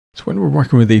So when we're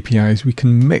working with APIs, we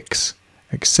can mix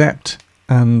accept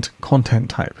and content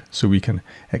type. So we can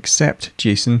accept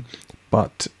JSON,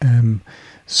 but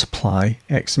supply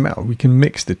XML. We can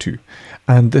mix the two.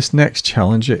 And this next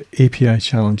challenge at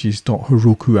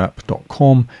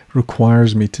apichallenges.herokuapp.com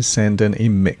requires me to send in a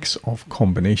mix of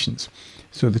combinations.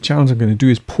 So the challenge I'm going to do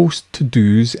is post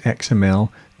todos XML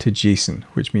to JSON,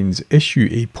 which means issue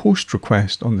a post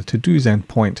request on the todos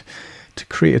endpoint to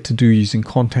create a to-do using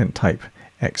content type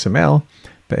XML,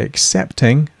 but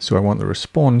accepting, so I want the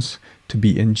response to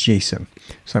be in JSON.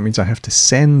 So that means I have to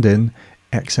send in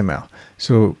XML.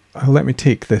 So let me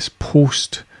take this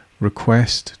post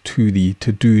request to the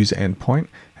todos endpoint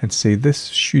and say this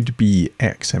should be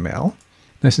XML.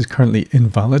 This is currently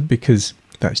invalid because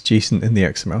that's JSON in the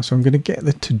XML. So I'm going to get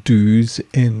the todos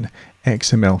in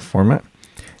XML format.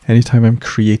 Anytime I'm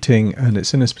creating and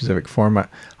it's in a specific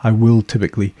format, I will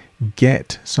typically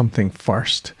get something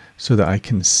first so that I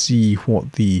can see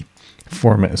what the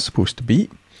format is supposed to be.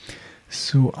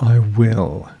 So I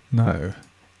will now,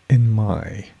 in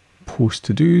my post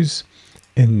todos,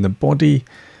 in the body,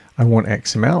 I want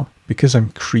XML. Because I'm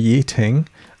creating,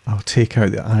 I'll take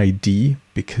out the ID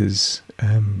because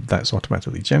that's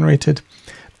automatically generated.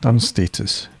 Done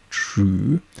status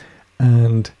true.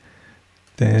 And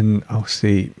then I'll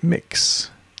say mix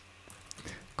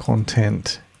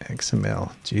content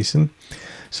XML JSON.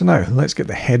 So now let's get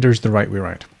the headers the right way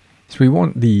around. So we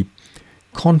want the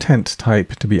content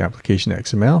type to be application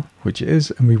XML, which it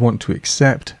is, and we want to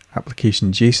accept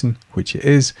application JSON, which it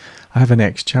is. I have an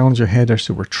X challenger header,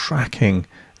 so we're tracking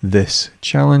this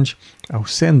challenge. I'll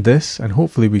send this and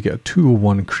hopefully we get a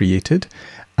 201 created,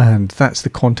 and that's the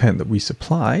content that we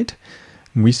supplied.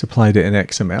 And we supplied it in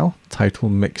XML, title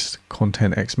mixed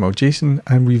content XML JSON,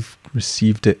 and we've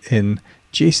received it in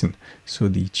JSON. So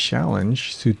the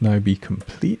challenge should now be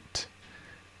complete,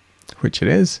 which it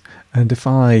is. And if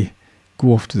I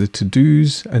go off to the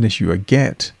todos and issue a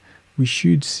get, we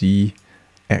should see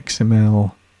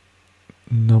XML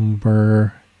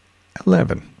number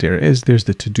 11. There it is. There's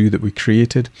the to-do that we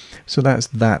created. So that's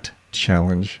that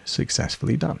challenge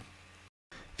successfully done.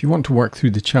 If you want to work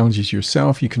through the challenges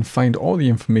yourself, you can find all the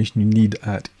information you need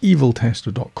at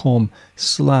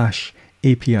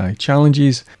EvilTester.com/API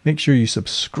challenges. Make sure you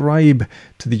subscribe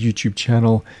to the YouTube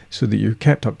channel so that you're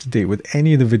kept up to date with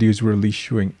any of the videos we release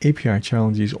showing API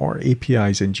challenges or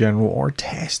APIs in general or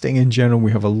testing in general.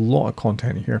 We have a lot of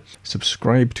content here.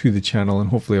 Subscribe to the channel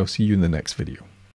and hopefully I'll see you in the next video.